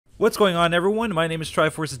What's going on, everyone? My name is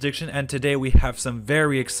Triforce Addiction, and today we have some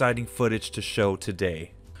very exciting footage to show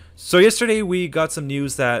today. So yesterday we got some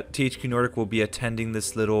news that THQ Nordic will be attending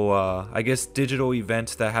this little, I guess, digital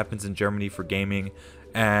event that happens in Germany for gaming,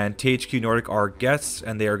 and THQ Nordic are guests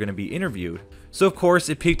and they are going to be interviewed. So of course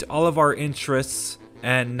it piqued all of our interests,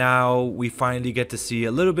 and now we finally get to see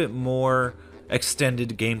a little bit more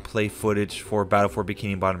extended gameplay footage for Battle for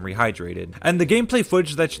Bikini Bottom Rehydrated. And the gameplay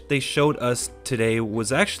footage that they showed us today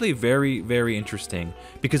was actually very interesting,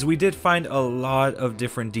 because we did find a lot of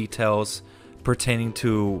different details pertaining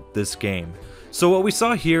to this game. So what we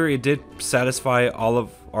saw here, it did satisfy all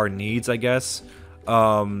of our needs, I guess.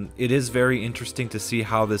 It is very interesting to see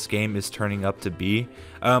how this game is turning up to be.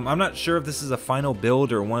 I'm not sure if this is a final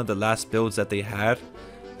build or one of the last builds that they had,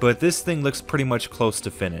 but this thing looks pretty much close to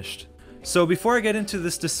finished. So before I get into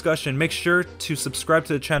this discussion, make sure to subscribe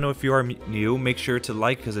to the channel if you are new. Make sure to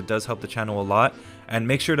like, because it does help the channel a lot. And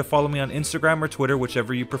make sure to follow me on Instagram or Twitter,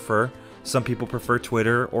 whichever you prefer. Some people prefer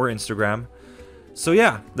Twitter or Instagram. So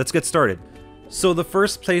yeah, let's get started. So the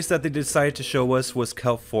first place that they decided to show us was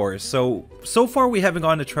Kelp Forest. So far we haven't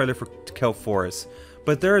gotten a trailer for Kelp Forest,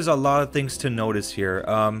 but there is a lot of things to notice here.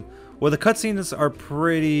 Well, the cutscenes are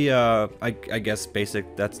pretty, I guess,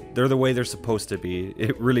 basic. They're the way they're supposed to be.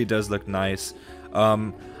 It really does look nice.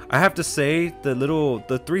 I have to say,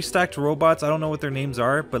 the 3 stacked robots, I don't know what their names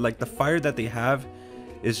are, but like the fire that they have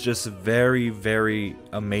is just very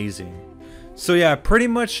amazing. So yeah, pretty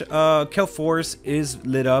much Kelp Forest is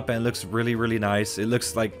lit up and looks really nice. It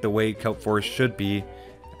looks like the way Kelp Forest should be,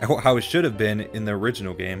 how it should have been in the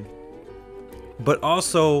original game. But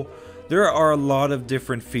also, there are a lot of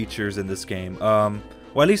different features in this game. Well,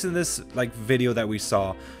 at least in this video that we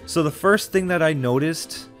saw. So the first thing that I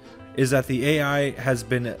noticed is that the AI has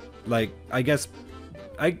been I guess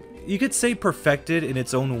you could say perfected in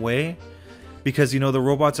its own way, because the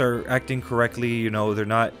robots are acting correctly. They're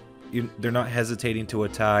not hesitating to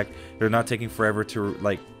attack. They're not taking forever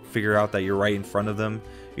to figure out that you're right in front of them.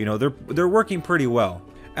 They're working pretty well.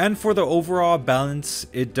 And for the overall balance,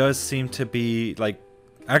 it does seem to be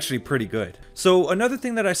actually pretty good. So another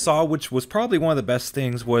thing that I saw, which was probably one of the best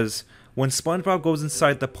things, was when Spongebob goes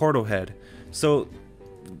inside the portal head. So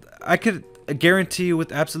I could guarantee you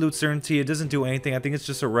with absolute certainty it doesn't do anything. I think it's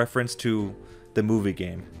just a reference to the movie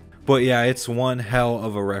game. But yeah, it's one hell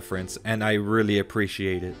of a reference, and I really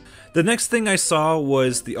appreciate it. The next thing I saw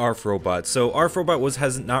was the ARF robot. So ARF robot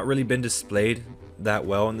has not really been displayed that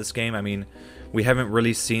well in this game. I mean, we haven't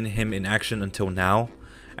really seen him in action until now.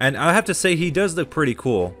 And I have to say, he does look pretty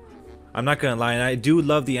cool. I'm not gonna lie, and I do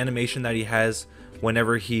love the animation that he has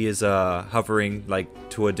whenever he is hovering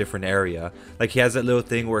to a different area. He has that little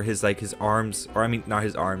thing where his arms, or I mean not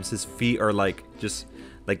his arms, his feet are just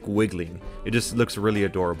wiggling. It just looks really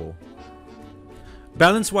adorable.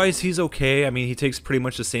 Balance wise, he's okay. I mean, he takes pretty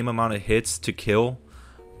much the same amount of hits to kill,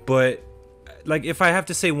 but if I have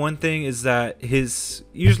to say one thing, is that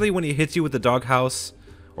usually when he hits you with the doghouse,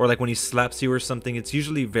 or when he slaps you or something, it's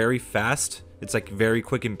usually very fast. It's very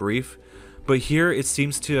quick and brief. But here it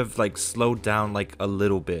seems to have slowed down a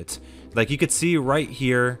little bit. You could see right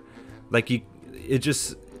here, it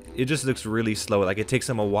just looks really slow. It takes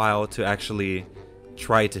him a while to actually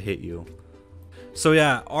try to hit you. So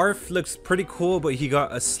yeah, ARF looks pretty cool, but he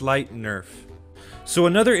got a slight nerf. So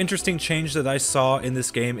another interesting change that I saw in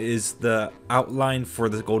this game is the outline for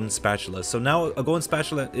the golden spatula. So now a golden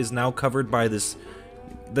spatula is now covered by this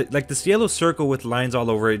this yellow circle with lines all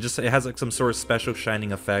over it. It has some sort of special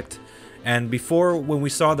shining effect. And before, when we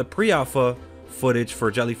saw the pre-alpha footage for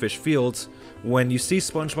Jellyfish Fields, when you see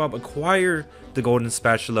Spongebob acquire the golden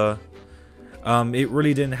spatula, it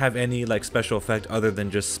really didn't have any special effect other than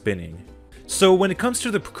just spinning. So when it comes to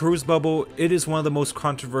the cruise bubble, it is one of the most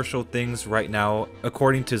controversial things right now,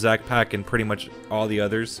 according to Zach Pack and pretty much all the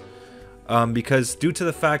others. Because due to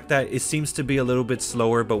the fact that it seems to be a little bit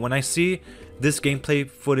slower, but when I see this gameplay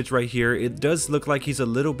footage right here, it does look like it's a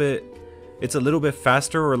little bit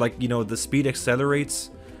faster, or the speed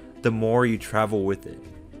accelerates the more you travel with it.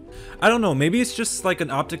 I don't know, maybe it's just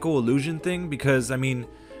an optical illusion thing, because I mean,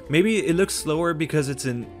 maybe it looks slower because it's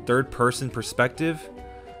in third-person perspective.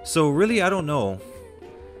 So really, I don't know.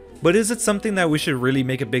 But is it something that we should really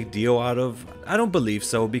make a big deal out of? I don't believe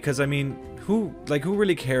so, because I mean, who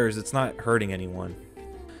really cares? It's not hurting anyone.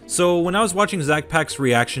 So when I was watching Zach Pack's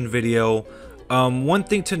reaction video, one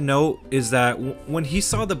thing to note is that when he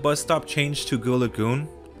saw the bus stop change to Goo Lagoon,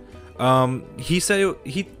 he said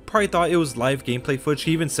he probably thought it was live gameplay footage.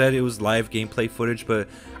 He even said it was live gameplay footage, but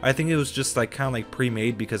I think it was just kind of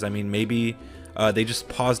pre-made, because I mean, maybe they just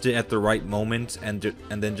paused it at the right moment and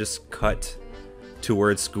then just cut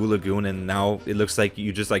towards Goo Lagoon, and now it looks like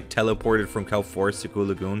you just like teleported from Kelp Forest to Goo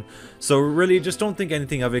Lagoon. So really just don't think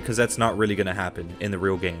anything of it, because that's not really gonna happen in the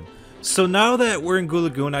real game. So now that we're in Goo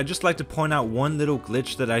Lagoon, I'd just like to point out one little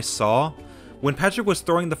glitch that I saw. When Patrick was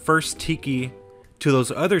throwing the first tiki to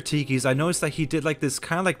those other tikis, I noticed that he did like this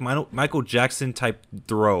kind of like Michael Jackson type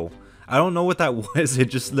throw. I don't know what that was, it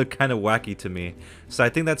just looked kind of wacky to me. So I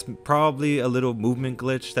think that's probably a little movement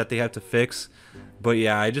glitch that they have to fix. But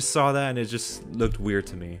yeah, I just saw that and it just looked weird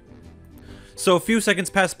to me. So a few seconds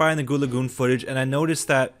passed by in the Goo Lagoon footage, and I noticed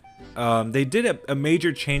that they did a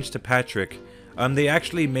major change to Patrick. They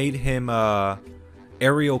actually made him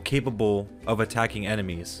aerial capable of attacking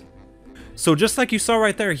enemies. So just like you saw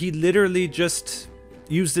right there, he literally just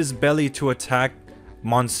used his belly to attack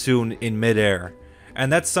Monsoon in midair.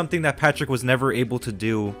 And that's something that Patrick was never able to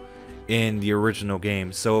do in the original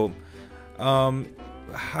game. So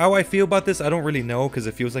how I feel about this, I don't really know, because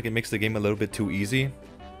it feels like it makes the game a little bit too easy.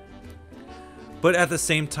 But at the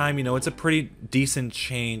same time, you know, it's a pretty decent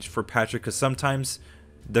change for Patrick, because sometimes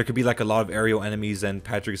there could be like a lot of aerial enemies and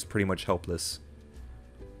Patrick is pretty much helpless.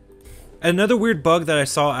 Another weird bug that I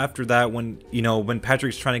saw after that, when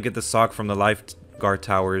Patrick's trying to get the sock from the lifeguard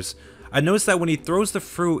towers, I noticed that when he throws the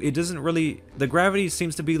fruit, it doesn't really, the gravity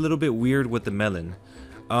seems to be a little bit weird with the melon.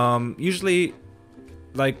 Usually,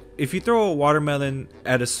 like, if you throw a watermelon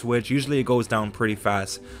at a switch, usually it goes down pretty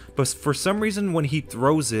fast. But for some reason, when he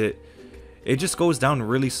throws it, it just goes down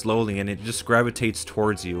really slowly and it just gravitates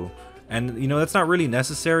towards you. And, you know, that's not really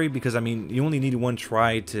necessary, because, I mean, you only need one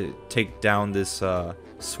try to take down this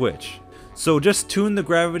switch. So just tune the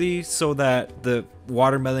gravity so that the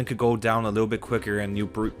watermelon could go down a little bit quicker and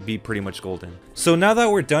you'll be pretty much golden. So now that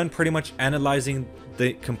we're done pretty much analyzing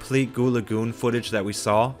the complete Goo Lagoon footage that we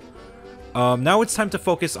saw, now it's time to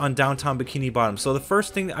focus on downtown Bikini Bottom. So the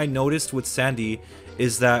first thing I noticed with Sandy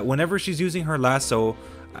is that whenever she's using her lasso,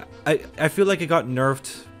 I feel like it got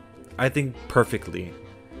nerfed, I think, perfectly.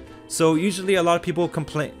 So usually a lot of people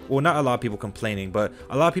complain, well, not a lot of people complaining, but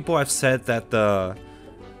a lot of people have said that the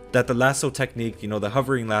lasso technique, you know, the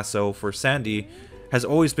hovering lasso for Sandy, has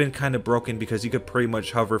always been kind of broken, because you could pretty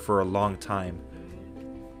much hover for a long time.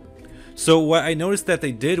 So what I noticed that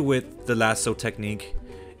they did with the lasso technique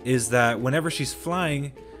is that whenever she's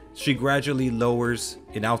flying, she gradually lowers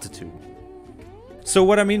in altitude. So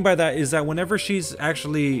what I mean by that is that whenever she's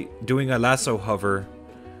actually doing a lasso hover,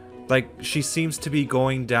 like, she seems to be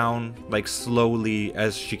going down like slowly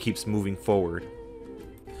as she keeps moving forward.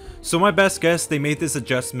 So my best guess, they made this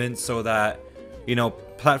adjustment so that, you know,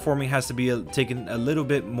 platforming has to be taken a little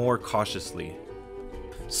bit more cautiously.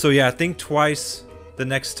 So yeah, think twice the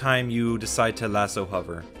next time you decide to lasso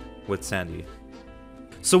hover with Sandy.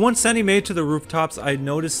 So once Sandy made it to the rooftops, I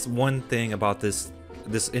noticed one thing about this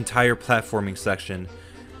entire platforming section.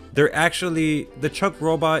 The Chuck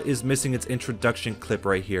robot is missing its introduction clip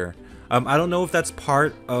right here. I don't know if that's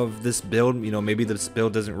part of this build, you know, maybe this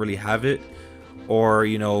build doesn't really have it, or,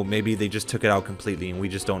 you know, maybe they just took it out completely and we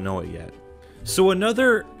just don't know it yet. So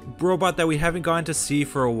another robot that we haven't gotten to see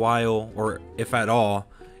for a while, or if at all,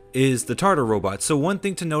 is the Tartar robot. So one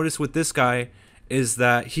thing to notice with this guy is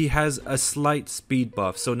that he has a slight speed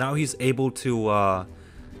buff. So now he's able to,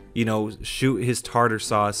 you know, shoot his tartar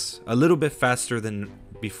sauce a little bit faster than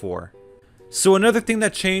before. So another thing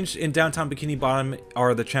that changed in downtown Bikini Bottom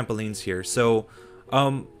are the trampolines here. So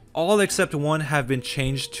all except one have been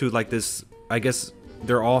changed to like this, I guess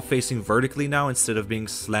they're all facing vertically now instead of being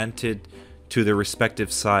slanted to their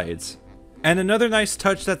respective sides. And another nice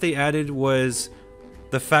touch that they added was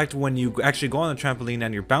the fact when you actually go on the trampoline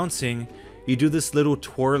and you're bouncing, you do this little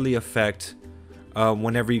twirly effect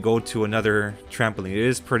whenever you go to another trampoline. It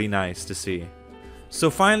is pretty nice to see. So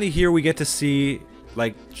finally here we get to see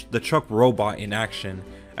like the Chuck robot in action,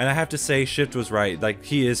 and I have to say Shift was right. Like,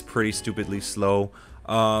 he is pretty stupidly slow.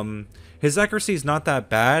 His accuracy is not that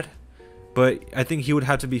bad, but I think he would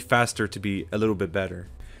have to be faster to be a little bit better.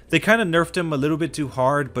 They kind of nerfed him a little bit too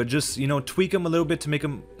hard, but just, you know, tweak him a little bit to make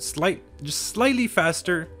him just slightly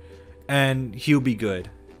faster, and he'll be good.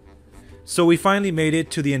 So we finally made it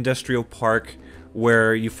to the industrial park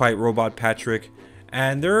where you fight Robot Patrick,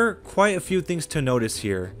 and there are quite a few things to notice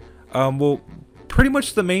here. Well, pretty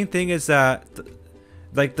much the main thing is that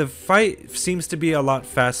like the fight seems to be a lot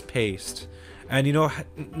fast-paced. And, you know,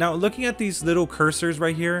 now looking at these little cursors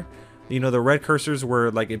right here, you know, the red cursors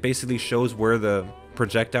where like it basically shows where the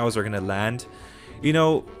projectiles are gonna land. You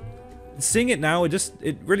know, seeing it now,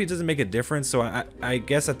 it really doesn't make a difference. So I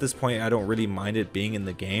guess at this point I don't really mind it being in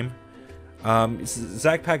the game.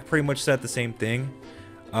 Zach Pack pretty much said the same thing.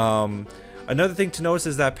 Another thing to notice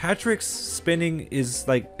is that Patrick's spinning is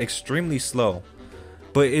like extremely slow.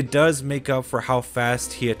 but it does make up for how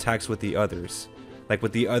fast he attacks with the others, like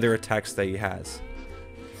with the other attacks that he has.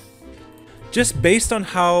 Just based on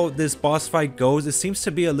how this boss fight goes, it seems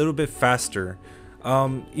to be a little bit faster.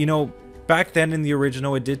 You know, back then in the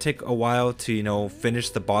original, it did take a while to, you know, finish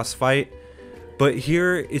the boss fight, but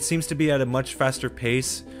here it seems to be at a much faster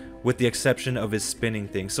pace, with the exception of his spinning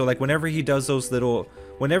thing. So like whenever he does those little,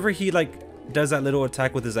 whenever he like does that little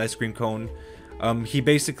attack with his ice cream cone, he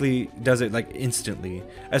basically does it like instantly,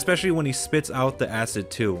 especially when he spits out the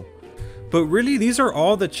acid too. But really, these are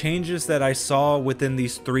all the changes that I saw within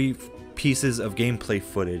these 3 pieces of gameplay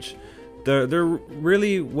footage. There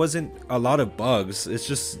really wasn't a lot of bugs. It's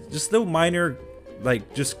just little minor,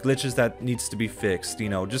 like, just glitches that needs to be fixed, you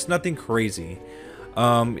know, just nothing crazy.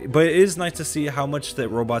 But it is nice to see how much the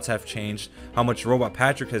robots have changed, how much Robot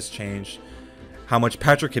Patrick has changed, how much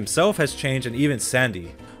Patrick himself has changed, and even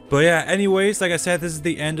Sandy. But yeah, anyways, like I said, this is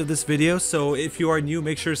the end of this video, so if you are new,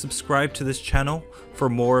 make sure to subscribe to this channel for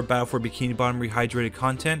more Battlefield Bikini Bottom Rehydrated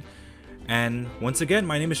content. And once again,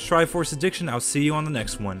 my name is Triforce Addiction. I'll see you on the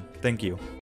next one. Thank you.